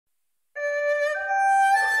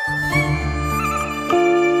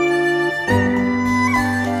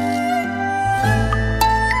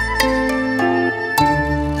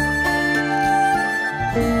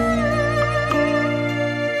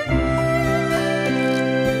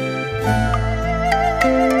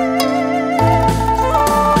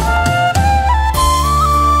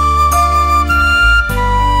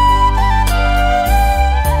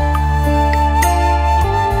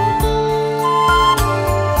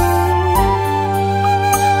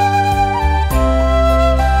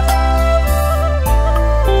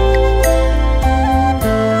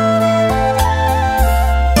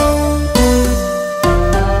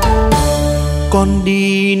Con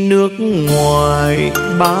đi nước ngoài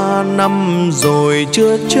 3 năm rồi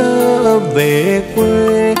chưa trở về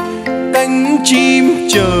quê. Cánh chim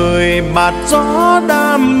trời bạt gió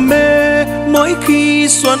đam mê, mỗi khi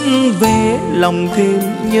xuân về lòng thêm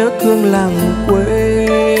nhớ thương làng quê.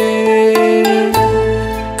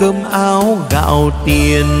 Cơm áo gạo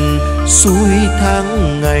tiền xuôi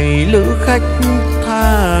tháng ngày lữ khách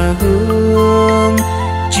tha hương.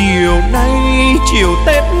 Chiều nay chiều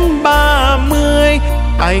Tết 30,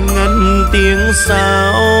 ai ngân tiếng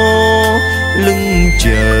sáo lưng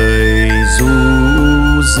trời du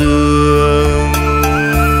dương.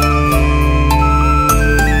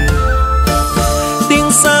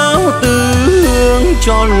 Tiếng sáo từ hương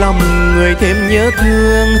cho lòng người thêm nhớ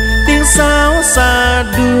thương. Tiếng sáo xa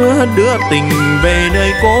đưa tình về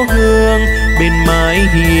nơi cố hương. Bên mái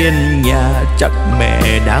hiên nhà chắc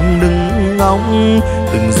mẹ đang đứng ngóng,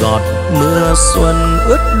 từng giọt mưa xuân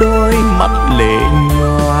ướt đôi mắt lệ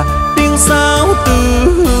nhòa. Tiếng sáo từ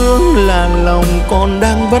hương là lòng con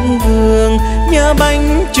đang vấn vương, nhớ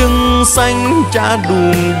bánh chưng xanh cha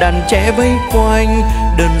đùm đàn trẻ vây quanh.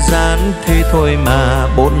 Đơn giản thế thôi mà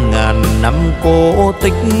 4000 năm cố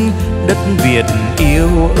tích, đất Việt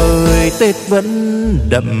yêu ơi Tết vẫn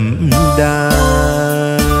đậm đà.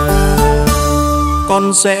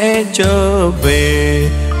 Con sẽ trở về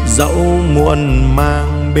dẫu muộn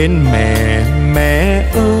màng bên mẹ, mẹ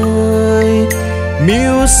ơi.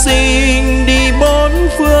 Mưu sinh đi bốn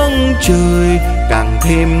phương trời, càng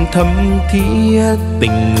thêm thấm thía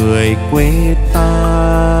tình người quê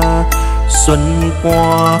ta. Xuân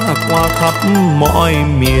qua khắp mọi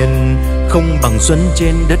miền, không bằng xuân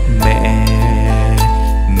trên đất mẹ,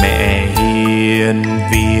 mẹ hiền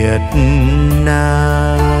Việt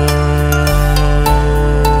Nam.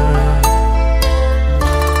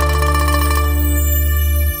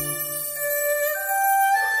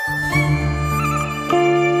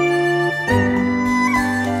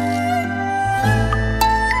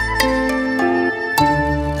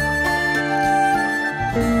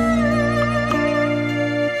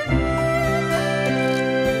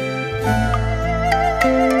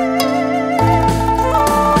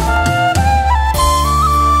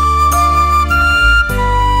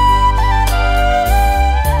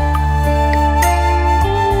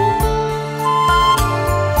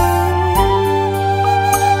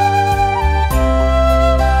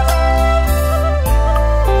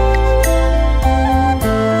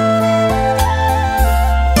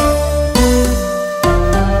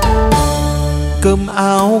 Cơm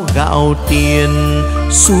áo gạo tiền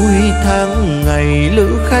xuôi tháng ngày lữ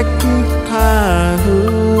khách tha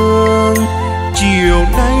hương. Chiều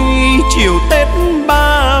nay chiều Tết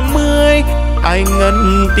 30, ai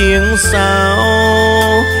ngân tiếng sáo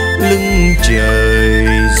lưng trời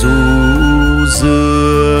du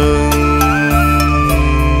dương.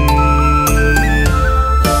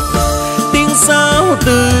 Tiếng sáo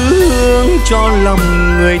từ hương cho lòng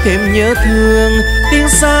người thêm nhớ thương. Tiếng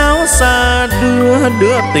sáo xa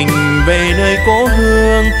đưa tình về nơi cố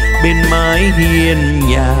hương. Bên mái hiên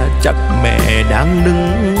nhà chắc mẹ đang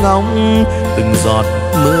đứng ngóng, từng giọt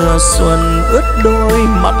mưa xuân ướt đôi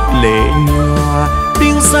mắt lệ nhòa.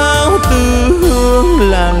 Tiếng sáo từ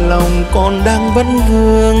hương là lòng con đang vấn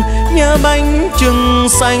vương, nhớ bánh chưng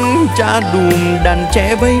xanh cha đùm đàn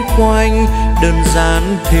trẻ vây quanh. Đơn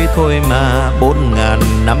giản thế thôi mà 4000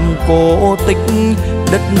 năm cố tích,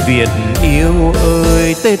 đất Việt yêu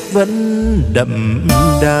ơi Tết vẫn đậm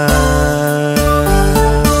đà.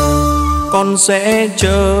 Con sẽ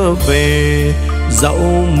trở về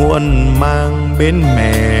dẫu muộn màng bên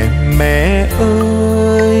mẹ, mẹ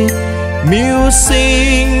ơi. Mưu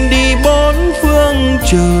sinh đi bốn phương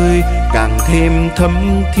trời, càng thêm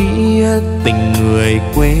thấm thía tình người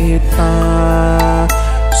quê ta.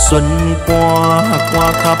 Xuân qua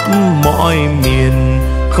khắp mọi miền,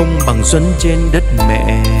 không bằng xuân trên đất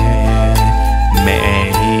mẹ,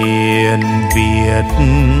 mẹ hiền Việt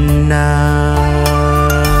Nam.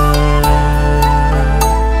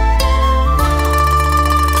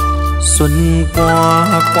 Xuân qua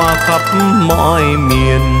qua khắp mọi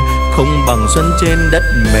miền, không bằng xuân trên đất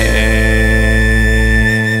mẹ.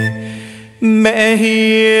 Mẹ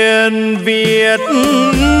hiền Việt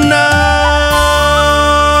Nam.